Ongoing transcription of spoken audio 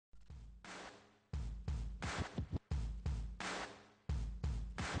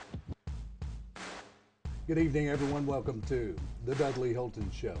Good evening, everyone. Welcome to the Dudley Hilton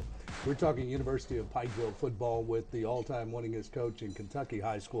Show. We're talking University of Pikeville football with the all-time winningest coach in Kentucky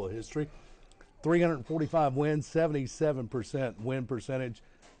high school history. 345 wins, 77% win percentage,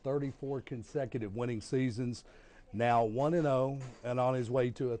 34 consecutive winning seasons. Now 1-0 and on his way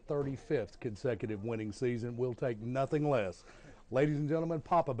to a 35th consecutive winning season. We'll take nothing less. Ladies and gentlemen,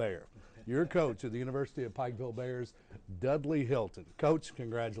 Papa Bear, your coach of the University of Pikeville Bears, Dudley Hilton. Coach,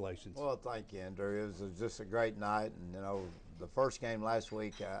 congratulations. Well, thank you, Andrew. It was just a great night, and the first game last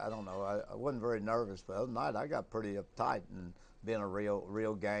week, I don't know, I wasn't very nervous, but the other night I got pretty uptight and being a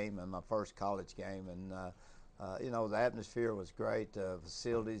real game and my first college game, and the atmosphere was great,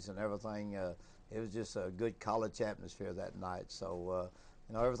 facilities and everything. It was just a good college atmosphere that night. So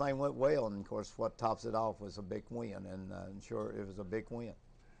everything went well, and of course, what tops it off was a big win, and sure, it was a big win.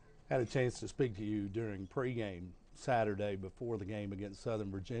 Had a chance to speak to you during pregame Saturday before the game against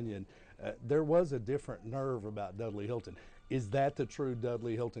Southern Virginia, and there was a different nerve about Dudley Hilton. Is that the true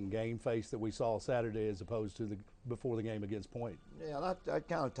Dudley Hilton game face that we saw Saturday as opposed to before the game against Point? Yeah, and I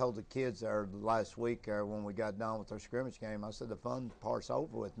kind of told the kids there last week when we got done with our scrimmage game, I said the fun part's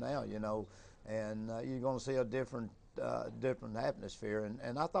over with now, and you're going to see a different atmosphere,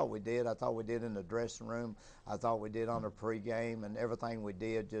 and I thought we did. I thought we did in the dressing room. I thought we did on the pregame, and everything we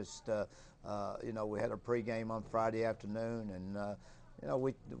did. Just we had a pregame on Friday afternoon, and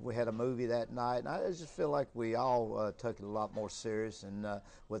we had a movie that night. And I just feel like we all took it a lot more serious, and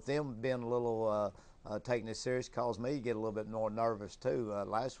with them being a little taking it serious caused me to get a little bit more nervous too.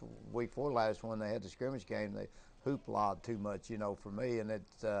 Last week before last, when they had the scrimmage game, they hoopla too much, for me, and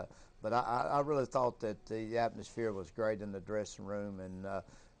it's. But I really thought that the atmosphere was great in the dressing room,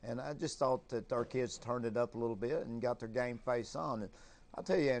 and I just thought that our kids turned it up a little bit and got their game face on. And I'll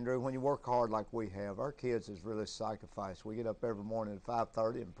tell you, Andrew, when you work hard like we have, our kids is really sacrificed. We get up every morning at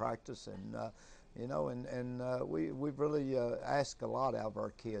 5:30 and practice, and we really ask a lot out of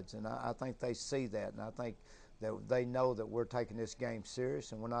our kids, and I think they see that, and I think that they know that we're taking this game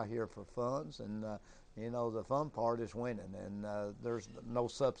serious, and we're not here for funds, and the fun part is winning, and there's no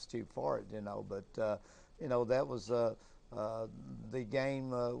substitute for it, but that was the game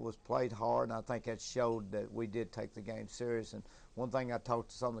was played hard, and I think that showed that we did take the game serious. And one thing I talked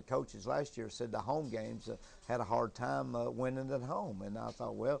to some of the coaches last year said the home games had a hard time winning at home, and I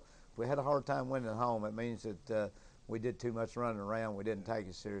thought, well, if we had a hard time winning at home, it means that we did too much running around. We didn't take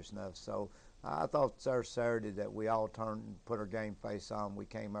it serious enough. So I thought Saturday that we all turned and put our game face on. We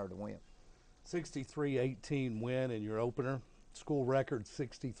came there to win. 63-18 win in your opener. School record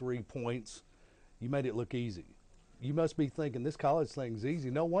 63 points. You made it look easy. You must be thinking this college thing's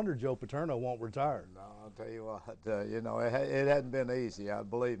easy. No wonder Joe Paterno won't retire. No, I'll tell you what. It hadn't been easy.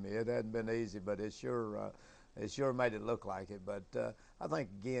 Believe me, it hadn't been easy, but it sure made it look like it. But I think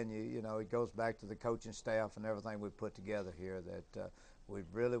again, it goes back to the coaching staff and everything we put together here. That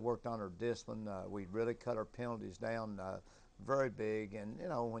we've really worked on our discipline. We really cut our penalties down very big. And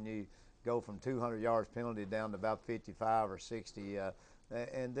when you go from 200 yards penalty down to about 55 or 60,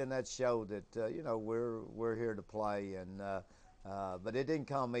 and then that showed that we're here to play, and but it didn't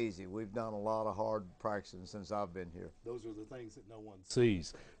come easy. We've done a lot of hard practicing since I've been here. Those are the things that no one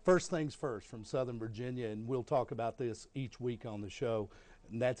sees. First things first from Southern Virginia, and we'll talk about this each week on the show,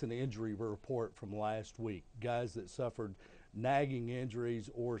 and that's an injury report from last week. Guys that suffered nagging injuries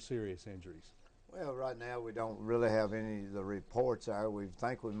or serious injuries. Well, right now we don't really have any of the reports out. We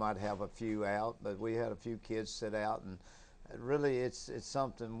think we might have a few out, but we had a few kids sit out, and really it's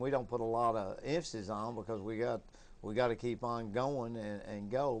something we don't put a lot of emphasis on because we got to keep on going and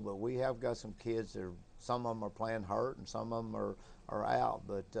go. But we have got some kids that some of them are playing hurt and some of them are out.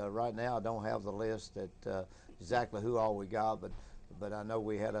 But right now I don't have the list that exactly who all we got, but I know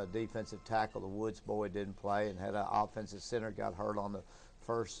we had a defensive tackle, the Woods boy, didn't play, and had an offensive center got hurt on the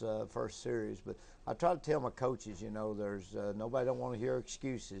first series. But I try to tell my coaches, there's nobody don't want to hear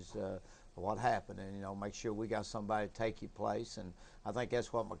excuses of what happened, and make sure we got somebody to take your place. And I think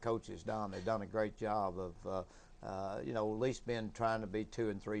that's what my coaches done. They've done a great job of at least trying to be 2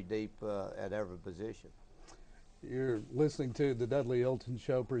 and 3 deep at every position. You're listening to the Dudley Hilton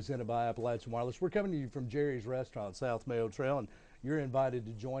Show presented by Appalachian Wireless. We're coming to you from Jerry's Restaurant, South Mayo Trail, and you're invited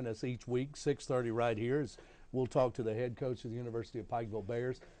to join us each week, 6:30 right here, as we'll talk to the head coach of the University of Pikeville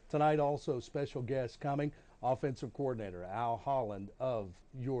Bears. Tonight also special guest coming, offensive coordinator Al Holland of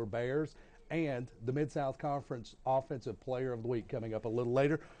your Bears, and the Mid-South Conference Offensive Player of the Week coming up a little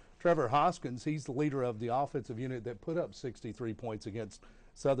later. Trevor Hoskins, he's the leader of the offensive unit that put up 63 points against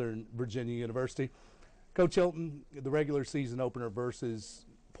Southern Virginia University. Coach Hilton, the regular season opener versus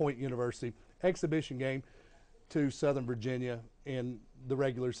Point University, exhibition game. to Southern Virginia in the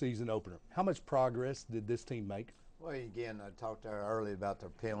regular season opener. How much progress did this team make? Well, again, I talked earlier about their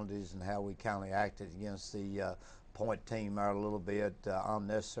penalties and how we kind of acted against the point team there a little bit,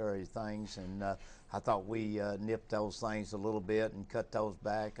 unnecessary things, and I thought we nipped those things a little bit and cut those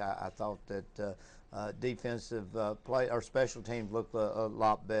back. I thought that defensive play, our special teams looked a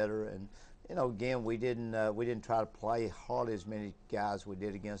lot better, and again, we didn't try to play hardly as many guys we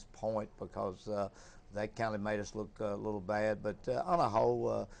did against point because that kind of made us look a little bad. But on a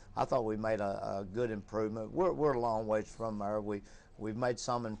whole, I thought we made a good improvement. We're a long ways from there. We've made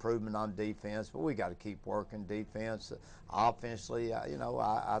some improvement on defense, but we got to keep working defense. Offensively,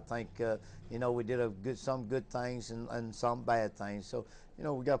 I think we did some good things and some bad things. So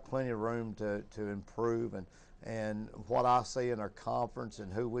we got plenty of room to improve. And what I see in our conference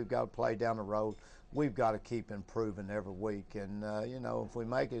and who we've got to play down the road, we've got to keep improving every week. And if we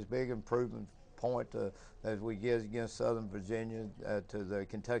make as big improvement point as we get against Southern Virginia to the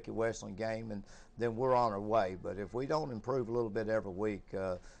Kentucky Wesleyan game, and then we're on our way. But if we don't improve a little bit every week,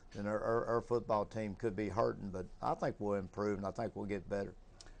 then our football team could be hurting. But I think we'll improve, and I think we'll get better.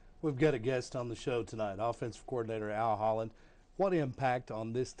 We've got a guest on the show tonight, offensive coordinator Al Holland. What impact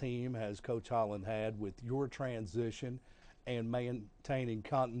on this team has Coach Holland had with your transition and maintaining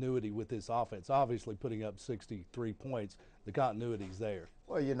continuity with this offense? Obviously, putting up 63 points, the continuity's there.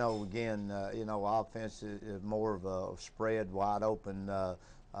 Well, again, offense is more of a spread, wide open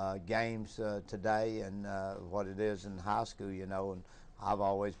games today, and what it is in high school, and I've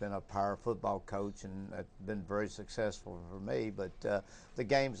always been a power football coach, and it's been very successful for me. But the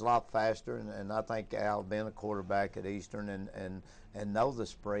game's a lot faster, and I think Al, being a quarterback at Eastern, and know the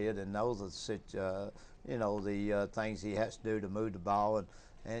spread and know the things he has to do to move the ball,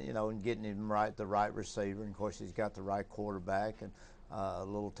 and getting him the right receiver. And of course, he's got the right quarterback, and a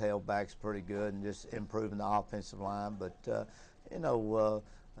little tailback's pretty good, and just improving the offensive line. But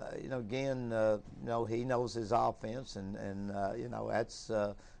again, he knows his offense, and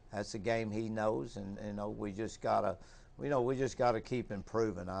that's a game he knows, and we just gotta keep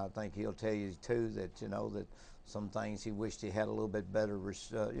improving. I think he'll tell you too that that some things he wished he had a little bit better,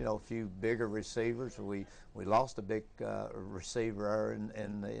 a few bigger receivers. We lost a big receiver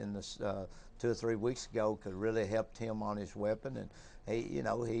in the 2 or 3 weeks ago, could really helped him on his weapon, and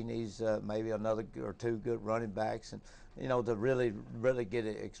he needs maybe another or two good running backs, and to really get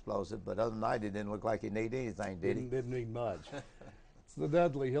it explosive. But other than that, it didn't look like he needed anything, did he? Didn't need much. It's the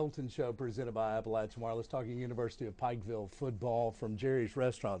Dudley Hilton Show presented by Appalachian Wireless, talking University of Pikeville football from Jerry's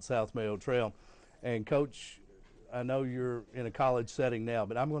Restaurant, South Mayo Trail. And Coach, I know you're in a college setting now,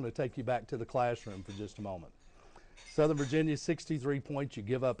 but I'm going to take you back to the classroom for just a moment. Southern Virginia, 63 points. You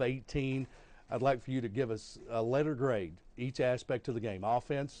give up 18. I'd like for you to give us a letter grade, each aspect of the game,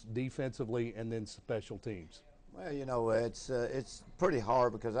 offense, defensively, and then special teams. Well, it's pretty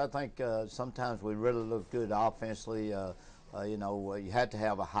hard because I think sometimes we really look good offensively. You had to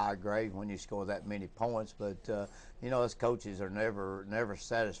have a high grade when you score that many points, but us coaches are never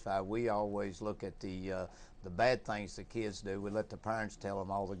satisfied. We always look at the bad things the kids do. We let the parents tell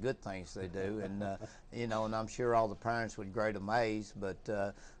them all the good things they do, and and I'm sure all the parents would grade them A's,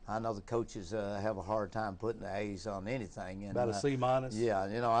 but I know the coaches have a hard time putting the A's on anything. And, about a C minus. Yeah,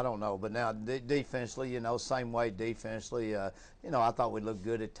 I don't know, but now defensively, same way defensively. I thought we looked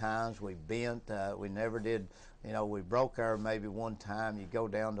good at times. We bent. We never did. We broke our maybe one time. You go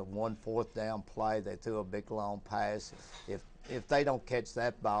down to 1 4th down play. They threw a big long pass. If they don't catch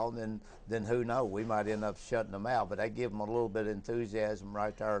that ball, then who knows? We might end up shutting them out. But I give them a little bit of enthusiasm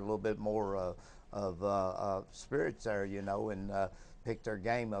right there, a little bit more of spirits there, and picked their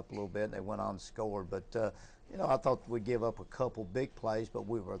game up a little bit. And they went on and scored. But I thought we'd give up a couple big plays, but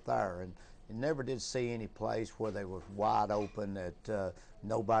we were there, and never did see any place where they were wide open that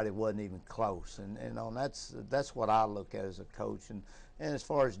nobody wasn't even close. And that's what I look at as a coach. And as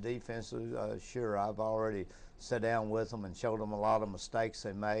far as defense, sure, I've already sat down with them and showed them a lot of mistakes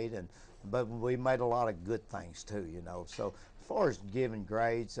they made, but we made a lot of good things too, So as far as giving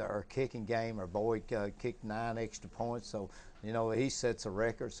grades, our kicking game, our boy kicked 9 extra points, so he sets a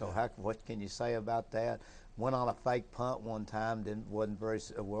record. So what can you say about that? Went on a fake punt one time, wasn't very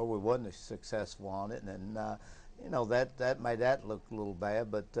well. We wasn't successful on it, and that made that look a little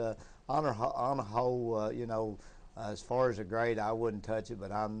bad. But on a whole, as far as a grade, I wouldn't touch it.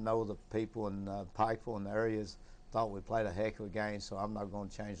 But I know the people in Pikeville and the areas thought we played a heck of a game, so I'm not going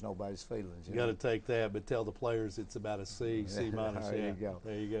to change nobody's feelings. You got to take that, but tell the players it's about a C minus. There you go.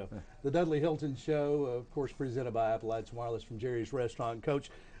 There you go. The Dudley Hilton Show, of course, presented by Appalachian Wireless from Jerry's Restaurant. Coach,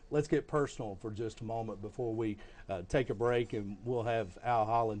 let's get personal for just a moment before we take a break, and we'll have Al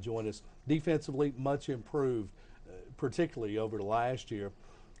Holland join us. Defensively, much improved, particularly over the last year.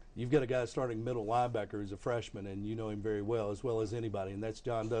 You've got a guy starting middle linebacker who's a freshman, and you know him very well as anybody, and that's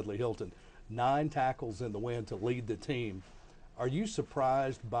John Dudley Hilton. 9 tackles in the win to lead the team. Are you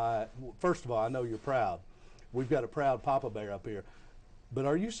surprised by, first of all, I know you're proud. We've got a proud Papa Bear up here. But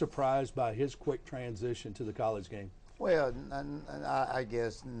are you surprised by his quick transition to the college game? Well, and I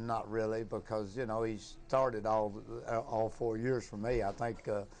guess not really, because he started all 4 years for me. I think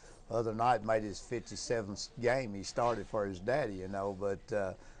other night made his 57th game he started for his daddy. But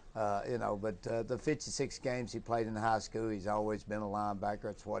the 56 games he played in high school, he's always been a linebacker.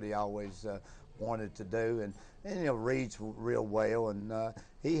 That's what he always wanted to do, and reads real well, and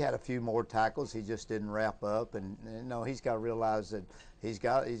he had a few more tackles. He just didn't wrap up, and he's got to realize that he's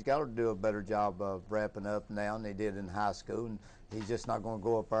got to do a better job of wrapping up now than he did in high school, and he's just not going to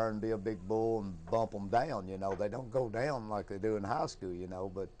go up there and be a big bull and bump them down. They don't go down like they do in high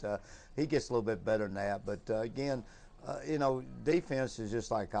school. But he gets a little bit better than that. But again, defense is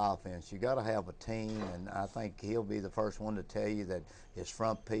just like offense. You got to have a team, and I think he'll be the first one to tell you that his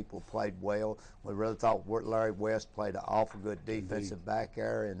front people played well. We really thought Larry West played an awful good defensive back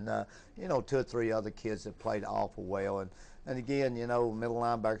there, and 2 or 3 other kids that played awful well. And again, middle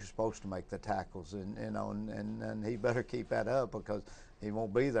linebacker's supposed to make the tackles, and he better keep that up, because he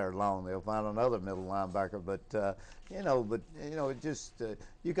won't be there long. They'll find another middle linebacker. But it just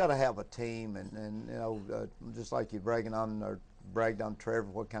you got to have a team, and just like you bragged on Trevor,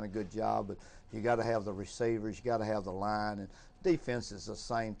 what kind of good job. But you got to have the receivers, you got to have the line, and defense is the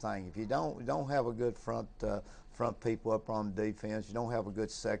same thing. If you don't have a good front people up on defense, you don't have a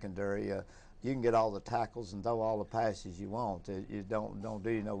good secondary. You can get all the tackles and throw all the passes you want. You don't do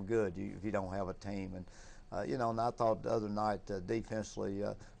you no good if you don't have a team. And and I thought the other night defensively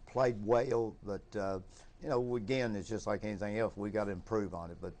played well, but again, it's just like anything else. We got to improve on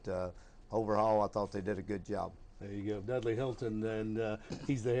it. But overall, I thought they did a good job. There you go, Dudley Hilton, and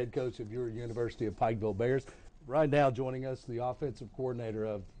he's the head coach of your University of Pikeville Bears. Right now, joining us, the offensive coordinator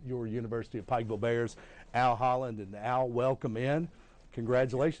of your University of Pikeville Bears, Al Holland. And Al, welcome in.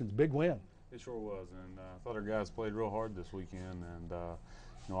 Congratulations, big win. It sure was, and I thought our guys played real hard this weekend, and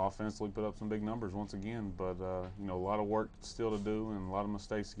offensively put up some big numbers once again. But a lot of work still to do, and a lot of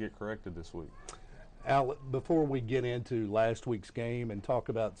mistakes to get corrected this week. Al, before we get into last week's game and talk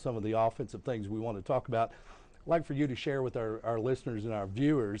about some of the offensive things we want to talk about, I'd like for you to share with our listeners and our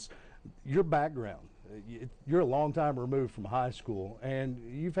viewers your background. You're a long time removed from high school, and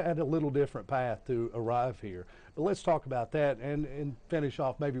you've had a little different path to arrive here. But let's talk about that and finish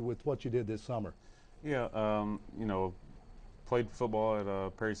off maybe with what you did this summer. Yeah, played football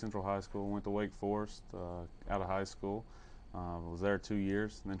at Perry Central High School, went to Wake Forest out of high school. Was there 2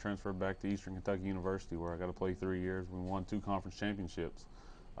 years, and then transferred back to Eastern Kentucky University, where I got to play 3 years. We won 2 conference championships.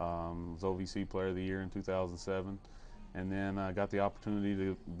 Was OVC Player of the Year in 2007. And then I got the opportunity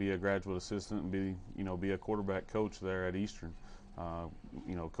to be a graduate assistant and be a quarterback coach there at Eastern.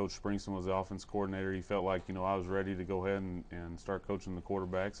 Coach Springston was the offense coordinator. He felt like, I was ready to go ahead and start coaching the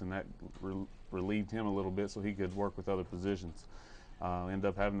quarterbacks, and that relieved him a little bit so he could work with other positions. Ended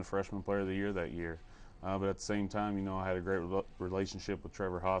up having the freshman player of the year that year. But at the same time, I had a great relationship with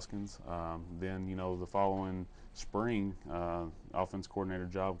Trevor Hoskins. Then, the following spring, offense coordinator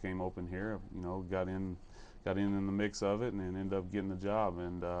job came open here. Got in the mix of it, and then ended up getting the job.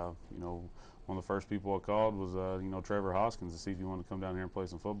 And one of the first people I called was Trevor Hoskins to see if he wanted to come down here and play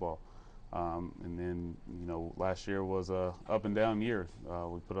some football. And then last year was a up and down year.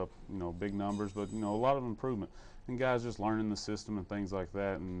 We put up big numbers, but a lot of improvement, and guys just learning the system and things like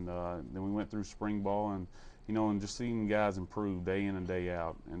that. And then we went through spring ball, and and just seeing guys improve day in and day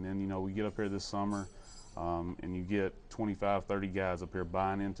out. And then we get up here this summer, and you get 25, 30 guys up here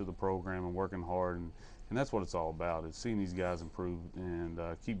buying into the program and working hard. And that's what it's all about, is seeing these guys improve and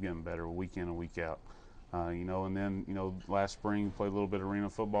keep getting better week in and week out. And then, last spring, played a little bit of arena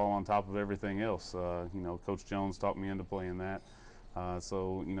football on top of everything else. Coach Jones talked me into playing that.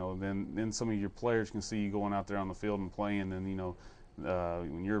 Then some of your players can see you going out there on the field and playing, and,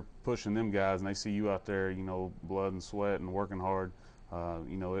 when you're pushing them guys and they see you out there, blood and sweat and working hard,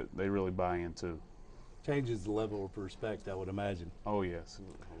 they really buy in too. Changes the level of respect, I would imagine. Oh, yes,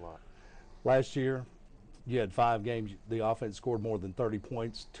 a lot. Last year, you had 5 games. The offense scored more than 30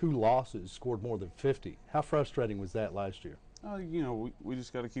 points. 2 losses, scored more than 50. How frustrating was that last year? We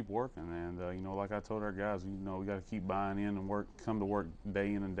just got to keep working. And, like I told our guys, we got to keep buying in and come to work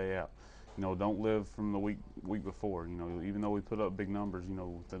day in and day out. Don't live from the week before. Even though we put up big numbers,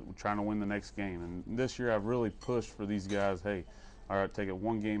 we're trying to win the next game. And this year I've really pushed for these guys, hey, all right, take it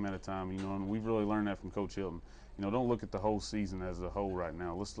one game at a time. You know, and we've really learned that from Coach Hilton. You know, don't look at the whole season as a whole right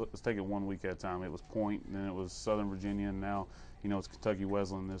now. Let's take it 1 week at a time. It was Point, and then it was Southern Virginia, and now, you know, it's Kentucky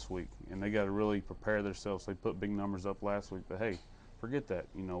Wesleyan this week. And they got to really prepare themselves. They put big numbers up last week, but hey, forget that.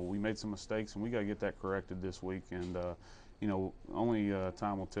 You know, we made some mistakes, and we got to get that corrected this week. And you know, only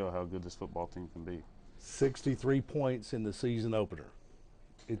time will tell how good this football team can be. 63 points in the season opener.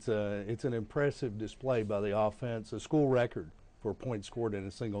 It's an impressive display by the offense, a school record for points scored in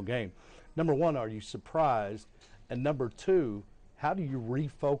a single game. Number one, are you surprised? And number two, how do you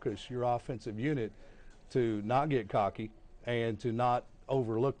refocus your offensive unit to not get cocky and to not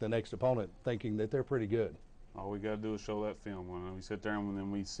overlook the next opponent thinking that they're pretty good? All we got to do is show that film. When we sit there and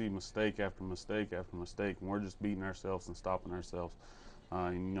then we see mistake after mistake after mistake, and we're just beating ourselves and stopping ourselves.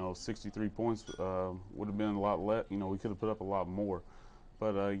 And, you know, 63 points would have been a lot less. You know, we could have put up a lot more.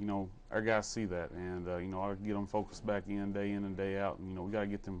 But, you know, our guys see that. And, you know, I get them focused back in and day out. And, you know, we got to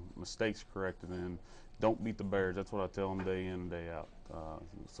get them mistakes corrected. And don't beat the Bears. That's what I tell them day in and day out.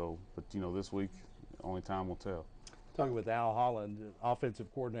 But, you know, this week, only time will tell. Talking with Al Holland, offensive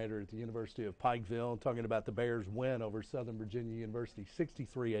coordinator at the University of Pikeville, talking about the Bears' win over Southern Virginia University,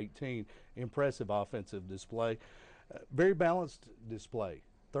 63-18. Impressive offensive display. Very balanced display.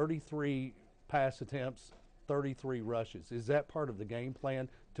 33 pass attempts, 33 rushes. Is that part of the game plan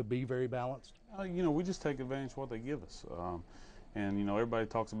to be very balanced? You know, we just take advantage of what they give us. And, you know, everybody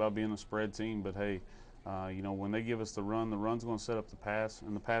talks about being a spread team, but, hey, you know, when they give us the run's going to set up the pass,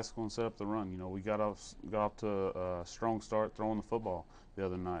 and the pass is going to set up the run. You know, we got off to a strong start throwing the football the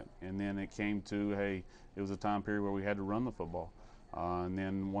other night, and then it came to, hey, it was a time period where we had to run the football. And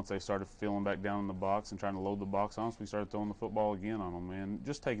then once they started filling back down in the box and trying to load the box on us, we started throwing the football again on them, and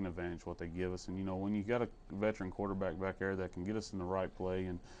just taking advantage of what they give us. And, you know, when you got a veteran quarterback back there that can get us in the right play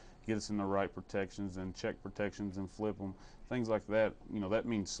and get us in the right protections and check protections and flip them, things like that, you know, that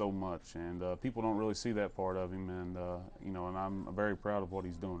means so much. And people don't really see that part of him. And, you know, and I'm very proud of what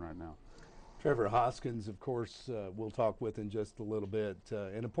he's doing right now. Trevor Hoskins, of course, we'll talk with in just a little bit.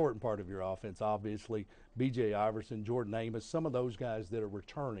 An important part of your offense, obviously. B.J. Iverson, Jordan Amos, some of those guys that are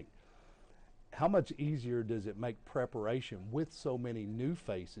returning. How much easier does it make preparation with so many new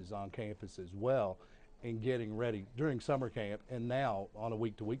faces on campus as well in getting ready during summer camp and now on a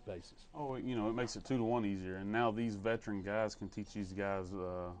week-to-week basis? Oh, you know, it makes it 2 to 1 easier. And now these veteran guys can teach these guys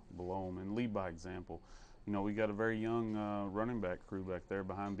below them and lead by example. You know, we got a very young running back crew back there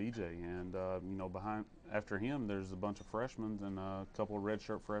behind BJ, and you know, after him, there's a bunch of freshmen and a couple of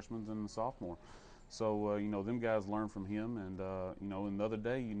redshirt freshmen and a sophomore. So you know, them guys learn from him, and you know, and the other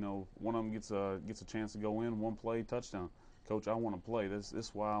day, you know, one of them gets a chance to go in, one play, touchdown. Coach, I want to play. This is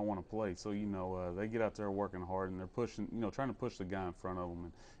why I want to play. So, you know, they get out there working hard, and they're pushing, you know, trying to push the guy in front of them.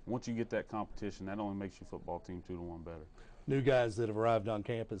 And once you get that competition, that only makes your football team 2 to 1 better. New guys that have arrived on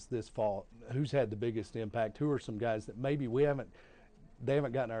campus this fall, who's had the biggest impact? Who are some guys that maybe they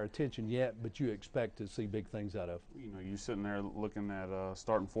haven't gotten our attention yet, but you expect to see big things out of? You know, you're sitting there looking at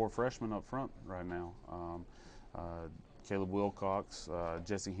starting 4 freshmen up front right now. Caleb Wilcox,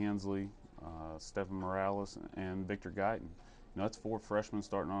 Jesse Hensley, Stephen Morales, and Victor Guyton. You know, that's 4 freshmen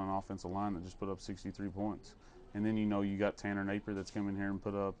starting on an offensive line that just put up 63 points. And then, you know, you got Tanner Napier that's come in here and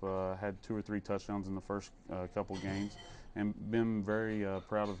put up, had 2 or 3 touchdowns in the first couple games, and been very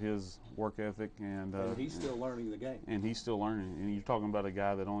proud of his work ethic. And he's still learning the game. And he's still learning. And you're talking about a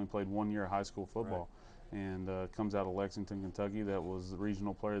guy that only played 1 year of high school football, right, and comes out of Lexington, Kentucky. That was the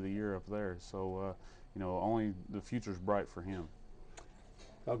regional player of the year up there. So, you know, only the future's bright for him.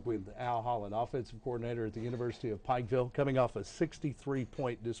 Talk with Al Holland, offensive coordinator at the University of Pikeville, coming off a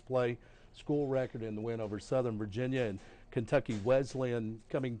 63-point display, school record in the win over Southern Virginia, and Kentucky Wesleyan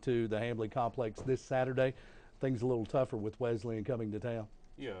coming to the Hambley Complex this Saturday. Things a little tougher with Wesleyan coming to town.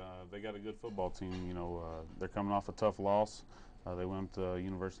 Yeah, they got a good football team. You know, they're coming off a tough loss. They went to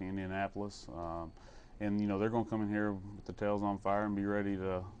University of Indianapolis, and you know, they're going to come in here with the tails on fire and be ready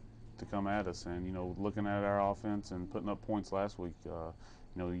to come at us. And you know, looking at our offense and putting up points last week,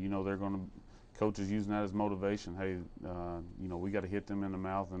 you know they're going to. Coaches using that as motivation. Hey, you know, we got to hit them in the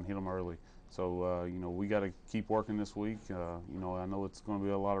mouth and hit them early. So, you know, we got to keep working this week. You know, I know it's going to be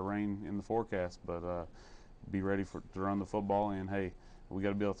a lot of rain in the forecast, but be ready to run the football. And, hey, we got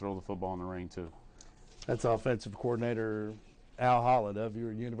to be able to throw the football in the rain, too. That's offensive coordinator Al Holland of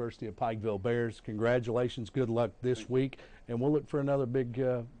your University of Pikeville Bears. Congratulations. Good luck this week. And we'll look for another big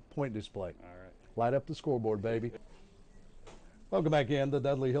point display. All right. Light up the scoreboard, baby. Welcome back in, the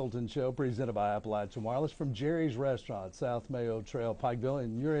Dudley Hilton Show, presented by Appalachian Wireless from Jerry's Restaurant, South Mayo Trail, Pikeville.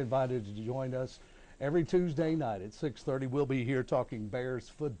 And you're invited to join us every Tuesday night at 6:30. We'll be here talking Bears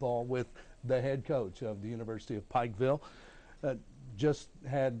football with the head coach of the University of Pikeville. just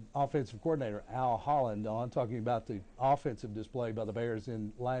had offensive coordinator Al Holland on talking about the offensive display by the Bears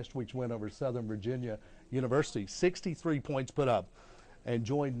in last week's win over Southern Virginia University. 63 points put up, and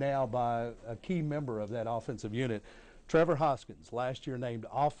joined now by a key member of that offensive unit, Trevor Hoskins, last year named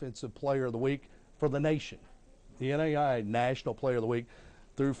Offensive Player of the Week for the nation. The NAIA National Player of the Week,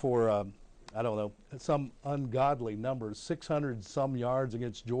 threw for, I don't know, some ungodly numbers, 600 some yards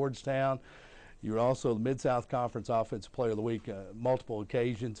against Georgetown. You're also the Mid-South Conference Offensive Player of the Week multiple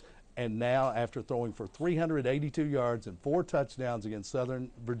occasions. And now, after throwing for 382 yards and 4 touchdowns against Southern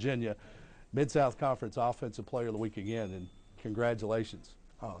Virginia, Mid-South Conference Offensive Player of the Week again. And congratulations.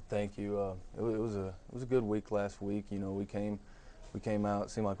 Oh, thank you. It was a good week last week. You know, we came out. It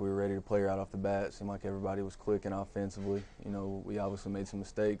seemed like we were ready to play right off the bat. It seemed like everybody was clicking offensively. You know, we obviously made some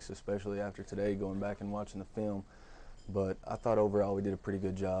mistakes, especially after today, going back and watching the film. But I thought overall we did a pretty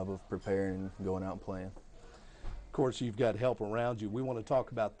good job of preparing and going out and playing. Of course, you've got help around you. We want to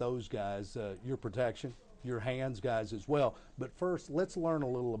talk about those guys, your protection, your hands guys as well. But first, let's learn a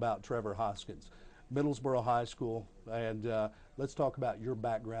little about Trevor Hoskins, Middlesboro High School, and let's talk about your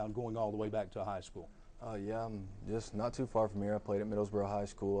background going all the way back to high school. Yeah, I'm just not too far from here. I played at Middlesboro High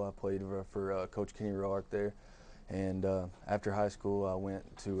School. I played for Coach Kenny Roark there. And after high school, I went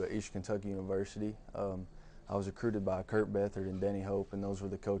to Eastern Kentucky University. I was recruited by Kurt Beathard and Denny Hope, and those were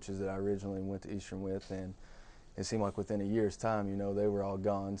the coaches that I originally went to Eastern with. And it seemed like within a year's time, you know, they were all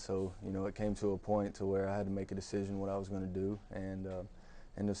gone. So, you know, it came to a point to where I had to make a decision what I was going to do and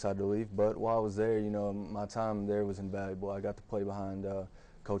decided to leave. But while I was there, you know, my time there was invaluable. I got to play behind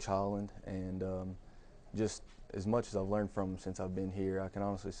Coach Holland, and just as much as I've learned from him since I've been here, I can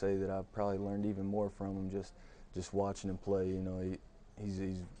honestly say that I've probably learned even more from him just watching him play. You know,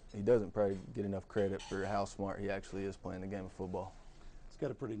 he doesn't probably get enough credit for how smart he actually is playing the game of football. He's got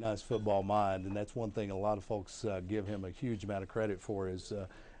a pretty nice football mind, and that's one thing a lot of folks give him a huge amount of credit for is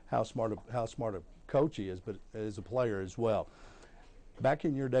how smart a coach he is, but as a player as well. Back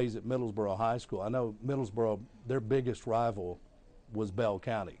in your days at Middlesboro High School, I know Middlesboro, their biggest rival was Bell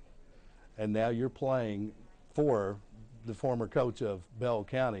County, and now you're playing for the former coach of Bell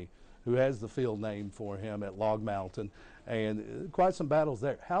County, who has the field named for him at Log Mountain, and quite some battles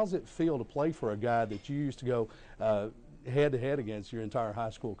there. How's it feel to play for a guy that you used to go head-to-head against your entire high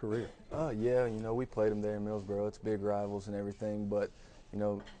school career? Yeah, you know, we played him there in Middlesboro. It's big rivals and everything, but, you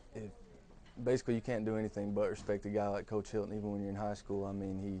know, basically you can't do anything but respect a guy like Coach Hilton, even when you're in high school. I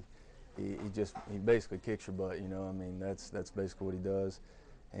mean, he basically kicks your butt, you know. I mean, that's basically what he does.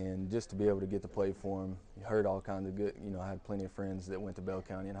 And just to be able to get to play for him, you heard all kinds of good, you know, I had plenty of friends that went to Bell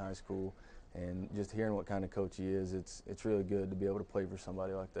County in high school, and just hearing what kind of coach he is, it's really good to be able to play for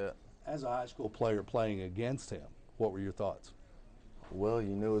somebody like that. As a high school player playing against him, what were your thoughts? Well, you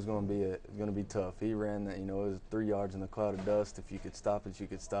knew it was going to be tough. He ran that, you know, it was 3 yards in the cloud of dust. If you could stop it, you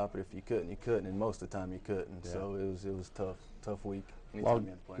could stop it. If you couldn't, you couldn't. And most of the time, you couldn't. Yeah. So it was tough week.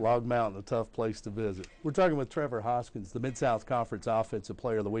 Log Mountain, a tough place to visit. We're talking with Trevor Hoskins, the Mid-South Conference Offensive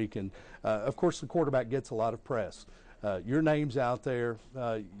Player of the Week, and of course, the quarterback gets a lot of press. Your name's out there.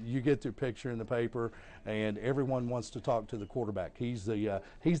 You get your picture in the paper, and everyone wants to talk to the quarterback. He's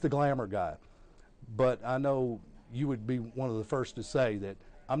the glamour guy. But I know you would be one of the first to say that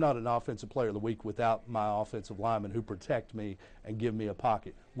I'm not an Offensive Player of the Week without my offensive linemen who protect me and give me a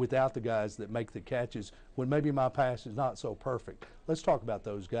pocket, without the guys that make the catches when maybe my pass is not so perfect. Let's talk about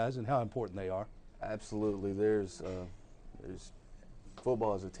those guys and how important they are. Absolutely. There's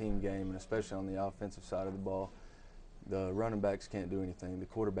football is a team game, and especially on the offensive side of the ball, the running backs can't do anything. The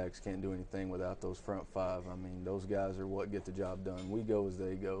quarterbacks can't do anything without those front five. I mean, those guys are what get the job done. We go as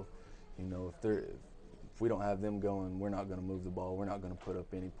they go. You know, if we don't have them going, we're not going to move the ball. We're not going to put up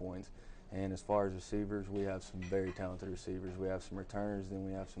any points. And as far as receivers, we have some very talented receivers. We have some returners, then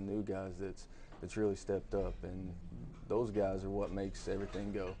we have some new guys that's really stepped up. And those guys are what makes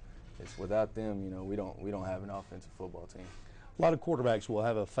everything go. It's without them, you know, we don't have an offensive football team. A lot of quarterbacks will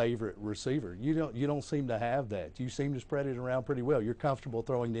have a favorite receiver. You don't seem to have that. You seem to spread it around pretty well. You're comfortable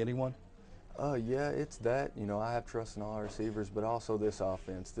throwing to anyone? Yeah, it's that. You know, I have trust in all our receivers, but also this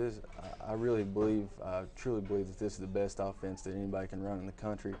offense. I truly believe that this is the best offense that anybody can run in the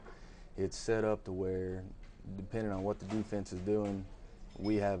country. It's set up to where, depending on what the defense is doing,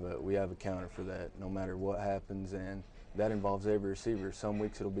 we have a counter for that, no matter what happens, and that involves every receiver. Some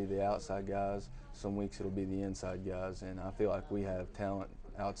weeks it'll be the outside guys, some weeks it'll be the inside guys, and I feel like we have talent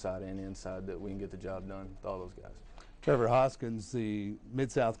outside and inside that we can get the job done with all those guys. Trevor Hoskins, the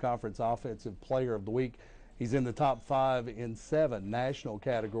Mid-South Conference Offensive Player of the Week. He's in the top 5 in 7 national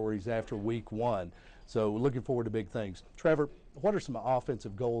categories after week 1. So looking forward to big things. Trevor, what are some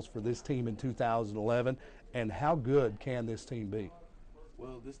offensive goals for this team in 2011, and how good can this team be?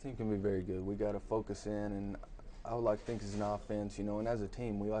 Well, this team can be very good. We got to focus in, and I would like to think as an offense, and as a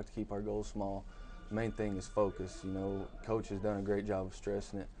team, we like to keep our goals small. The main thing is focus. Coach has done a great job of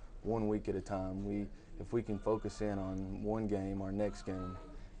stressing it 1 week at a time. If we can focus in on one game, our next game,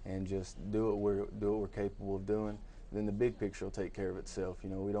 and just do what we're capable of doing, then the big picture will take care of itself.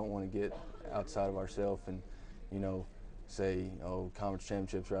 We don't want to get outside of ourselves and, say, conference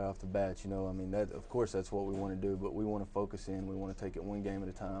championships right off the bat. That of course that's what we want to do, but we want to focus in. We want to take it one game at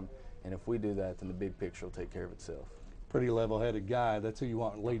a time, and if we do that, then the big picture will take care of itself. Pretty level-headed guy. That's who you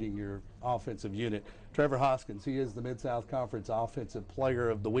want leading your offensive unit. Trevor Hoskins, he is the Mid-South Conference Offensive Player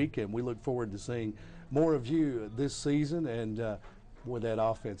of the Week, and we look forward to seeing more of you this season, and boy, that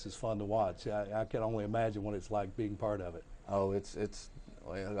offense is fun to watch. I can only imagine what it's like being part of it. Oh, it's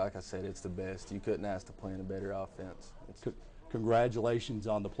like I said, it's the best. You couldn't ask to play in a better offense. Congratulations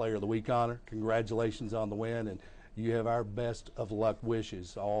on the Player of the Week honor. Congratulations on the win, and you have our best of luck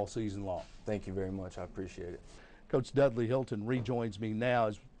wishes all season long. Thank you very much. I appreciate it. Coach Dudley Hilton rejoins me now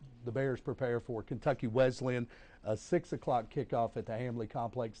as the Bears prepare for Kentucky Wesleyan, a 6 o'clock kickoff at the Hamley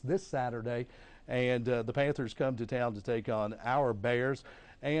Complex this Saturday, and the Panthers come to town to take on our Bears.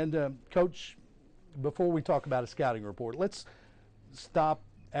 And Coach, before we talk about a scouting report, let's stop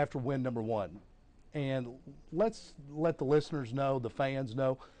after win number one, and let's let the listeners know, the fans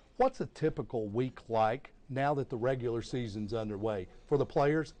know, what's a typical week like now that the regular season's underway for the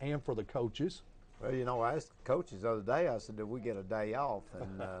players and for the coaches? Well, I asked the coaches the other day, I said, did we get a day off?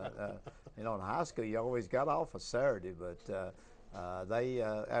 And, in high school, you always got off a Saturday, but they,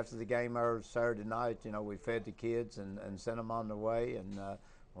 after the game over Saturday night, we fed the kids and sent them on their way, and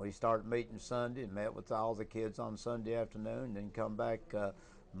we started meeting Sunday and met with all the kids on Sunday afternoon, then come back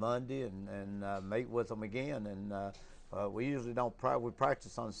Monday and meet with them again. And we usually don't we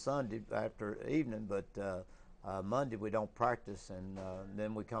practice on Sunday after evening, but Monday we don't practice, and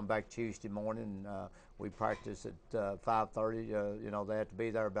then we come back Tuesday morning. We practice at 5:30. They have to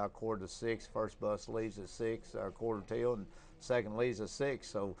be there about 5:45. First bus leaves at 6, or 5:45, and second leaves at 6.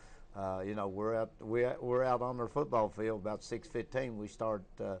 So, we're out on our football field about 6:15. We start.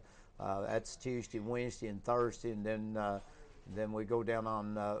 That's Tuesday, Wednesday, and Thursday, and then we go down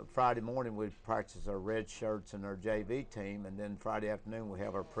on Friday morning. We practice our red shirts and our JV team, and then Friday afternoon we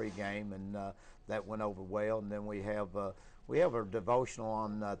have our pregame, and that went over well. And then we have our devotional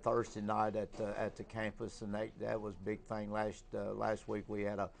on Thursday night at the campus, and that was a big thing. Last week we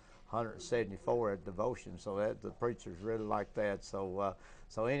had 174 at devotion, so the preachers really liked that. So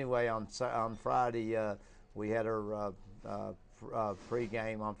anyway, on Friday we had our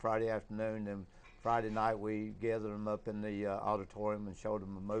pregame on Friday afternoon, and Friday night we gathered them up in the auditorium and showed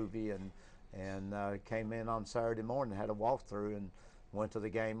them a movie, and came in on Saturday morning, had a walkthrough, and went to the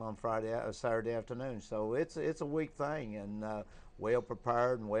game on Saturday afternoon. So it's a week thing, and well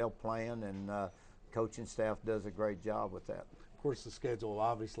prepared and well planned, and coaching staff does a great job with that. Of course, the schedule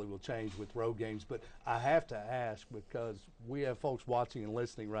obviously will change with road games, but I have to ask, because we have folks watching and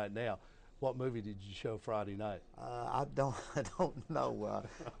listening right now, what movie did you show Friday night? I don't know.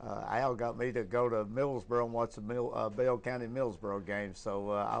 Al got me to go to Millsboro and watch the Bell County Millsboro game,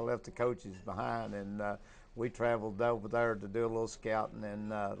 so I left the coaches behind, and we traveled over there to do a little scouting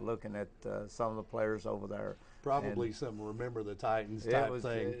and looking at some of the players over there. Probably some Remember the Titans type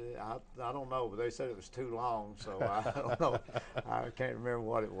thing. I don't know, but they said it was too long, so I don't know. I can't remember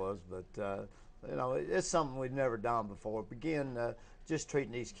what it was, but it's something we've never done before. Again, just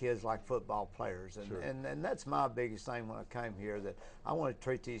treating these kids like football players, and, Sure. and that's my biggest thing when I came here, that I want to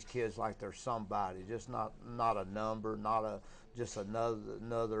treat these kids like they're somebody, just not a number, just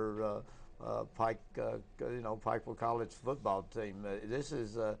another Pikeville College football team. This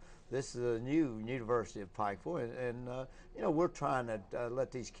is a new University of Pikeville, and we're trying to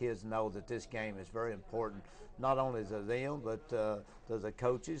let these kids know that this game is very important, not only to them, but to the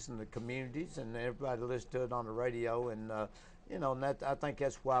coaches and the communities and everybody that listens to it on the radio. And and I think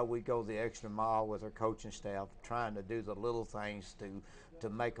that's why we go the extra mile with our coaching staff, trying to do the little things to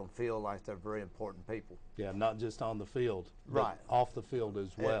make them feel like they're very important people. Yeah, not just on the field, but right, off the field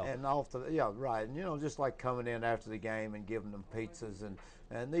as well. And off the right, and just like coming in after the game and giving them pizzas,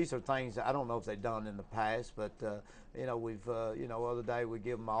 and these are things that I don't know if they've done in the past, but we've other day we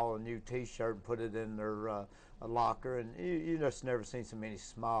give them all a new T-shirt and put it in their locker, and you just never seen so many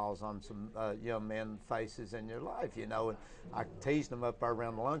smiles on some young men's faces in your life, and I teased them up there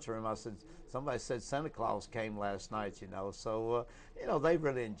around the lunchroom. I said, somebody said Santa Claus came last night, so they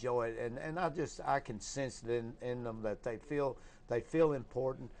really enjoy it, and I can sense it in them that they feel they feel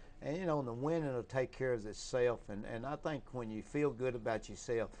important. And, you know, the winning will take care of itself. And I think when you feel good about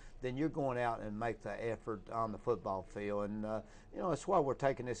yourself, then you're going out and make the effort on the football field. And, you know, that's why we're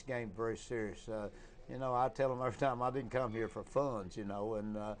taking this game very serious. You know, I tell them every time I didn't come here for funds, you know.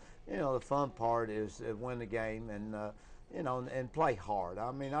 And, you know, the fun part is win the game and, you know, and play hard.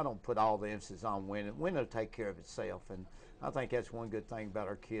 I mean, I don't put all the emphasis on winning. Winning will take care of itself. And I think that's one good thing about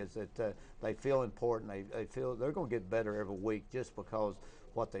our kids, that they feel important. They feel they're going to get better every week just because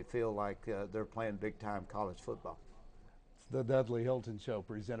what they feel like they're playing big-time college football. It's the Dudley Hilton Show,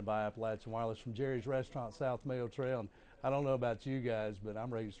 presented by Appalachian Wireless from Jerry's Restaurant, South Mayo Trail. And I don't know about you guys, but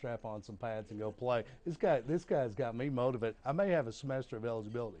I'm ready to strap on some pads and go play. This guy's got me motivated. I may have a semester of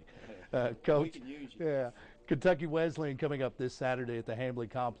eligibility. Coach, yeah. Kentucky Wesleyan coming up this Saturday at the Hambly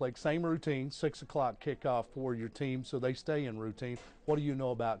Complex. Same routine, 6 o'clock kickoff for your team, so they stay in routine. What do you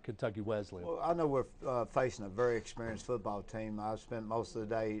know about Kentucky Wesleyan? Well, I know we're facing a very experienced football team. I've spent most of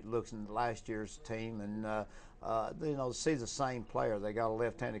the day looking at last year's team, and you know, to see the same player. They got a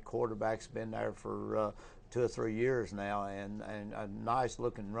left-handed quarterback that's been there for 2 or 3 years now, and a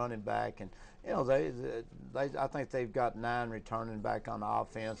nice-looking running back. And you know, I think they've got 9 returning back on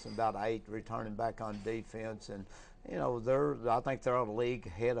offense and about 8 returning back on defense. And you know, I think they're on the league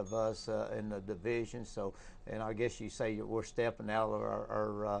ahead of us in the division. So, and I guess you say we're stepping out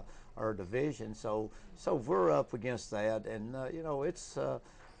of our division. So we're up against that, and you know, it's a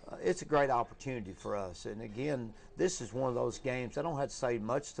great opportunity for us. And again, this is one of those games I don't have to say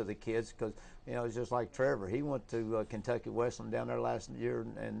much to the kids, because you know, it's just like Trevor. He went to Kentucky Wesleyan down there last year,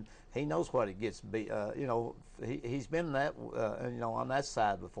 and he knows what it gets beat. You know, he's been that you know, on that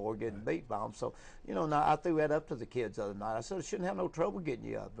side before, getting beat by them. So you know, now I threw that up to the kids the other night. I said, I shouldn't have no trouble getting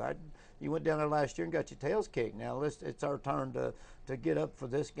you up. You went down there last year and got your tails kicked. Now it's our turn to get up for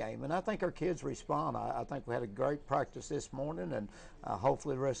this game. And I think our kids respond. I think we had a great practice this morning, and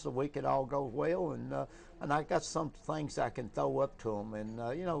hopefully the rest of the week it all goes well. And I got some things I can throw up to them,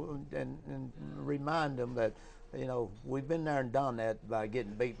 and you know, and remind them that, you know, we've been there and done that by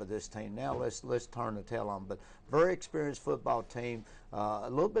getting beat by this team. Now let's turn the tail on. But very experienced football team. A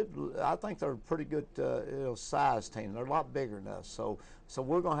little bit, I think they're a pretty good you know, size team. They're a lot bigger than us. So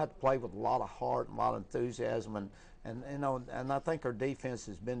we're going to have to play with a lot of heart and a lot of enthusiasm. And you know, and I think our defense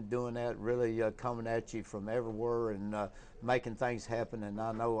has been doing that, really coming at you from everywhere and making things happen. And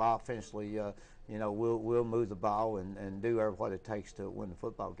I know offensively, you know, we'll move the ball and do what it takes to win the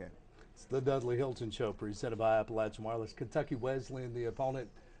football game. It's the Dudley Hilton Show, presented by Appalachian Wireless. Kentucky Wesleyan, the opponent,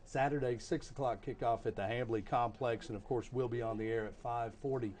 Saturday, 6 o'clock kickoff at the Hambly Complex. And, of course, we'll be on the air at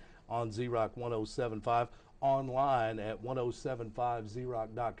 5:40 on Z-Rock 107.5, online at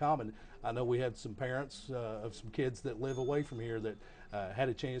 1075zrock.com. And I know we had some parents of some kids that live away from here that had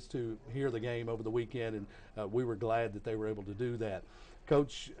a chance to hear the game over the weekend, and we were glad that they were able to do that.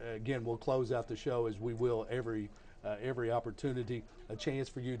 Coach, again, we'll close out the show, as we will every opportunity, a chance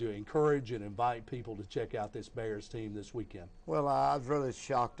for you to encourage and invite people to check out this Bears team this weekend. Well, I was really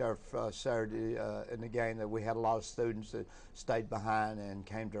shocked our Saturday in the game that we had a lot of students that stayed behind and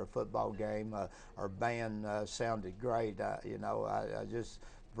came to our football game. Our band sounded great. You know, I just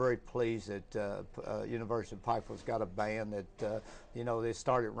very pleased that University of Pikeville's got a band that, you know, they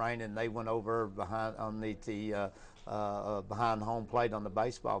started raining. They went over behind underneath the behind home plate on the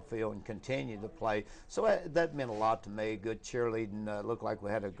baseball field and continued to play. So that meant a lot to me. Good cheerleading. Looked like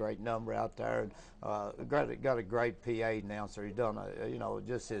we had a great number out there. And, got a great PA announcer. He done you know,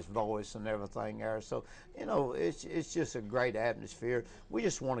 just his voice and everything there. So you know, it's just a great atmosphere. We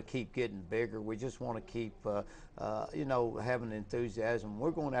just want to keep getting bigger. We just want to keep you know, having enthusiasm.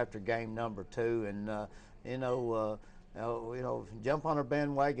 We're going after game number 2, and you know, jump on our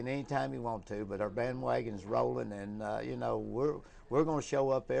bandwagon anytime you want to, but our bandwagon's rolling, and you know, we're going to show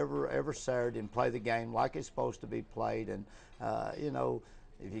up every Saturday and play the game like it's supposed to be played. And you know,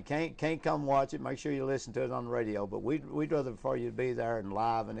 if you can't come watch it, make sure you listen to it on the radio. But we'd rather for you to be there and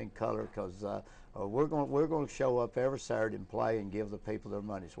live and in color, because we're going to show up every Saturday and play and give the people their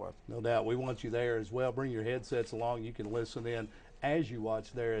money's worth. No doubt, we want you there as well. Bring your headsets along. You can listen in as you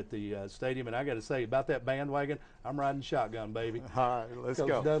watch there at the stadium. And I got to say, about that bandwagon, I'm riding shotgun, baby. All right, let's Coach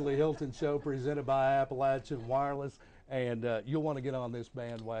go. Dudley Hilton Show, presented by Appalachian Wireless. And you'll want to get on this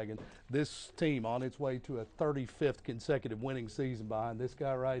bandwagon. This team on its way to a 35th consecutive winning season behind this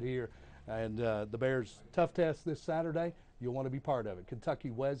guy right here. And the Bears, tough test this Saturday. You'll want to be part of it. Kentucky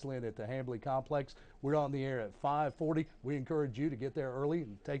Wesleyan at the Hambly Complex. We're on the air at 5:40. We encourage you to get there early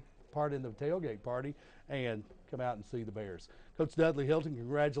and take part in the tailgate party and come out and see the Bears. Coach Dudley Hilton,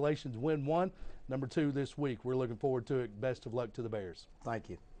 congratulations. Win 1, number 2 this week. We're looking forward to it. Best of luck to the Bears. Thank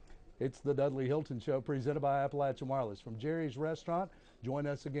you. It's the Dudley Hilton Show presented by Appalachian Wireless. From Jerry's Restaurant, join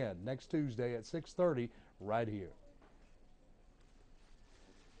us again next Tuesday at 6:30 right here.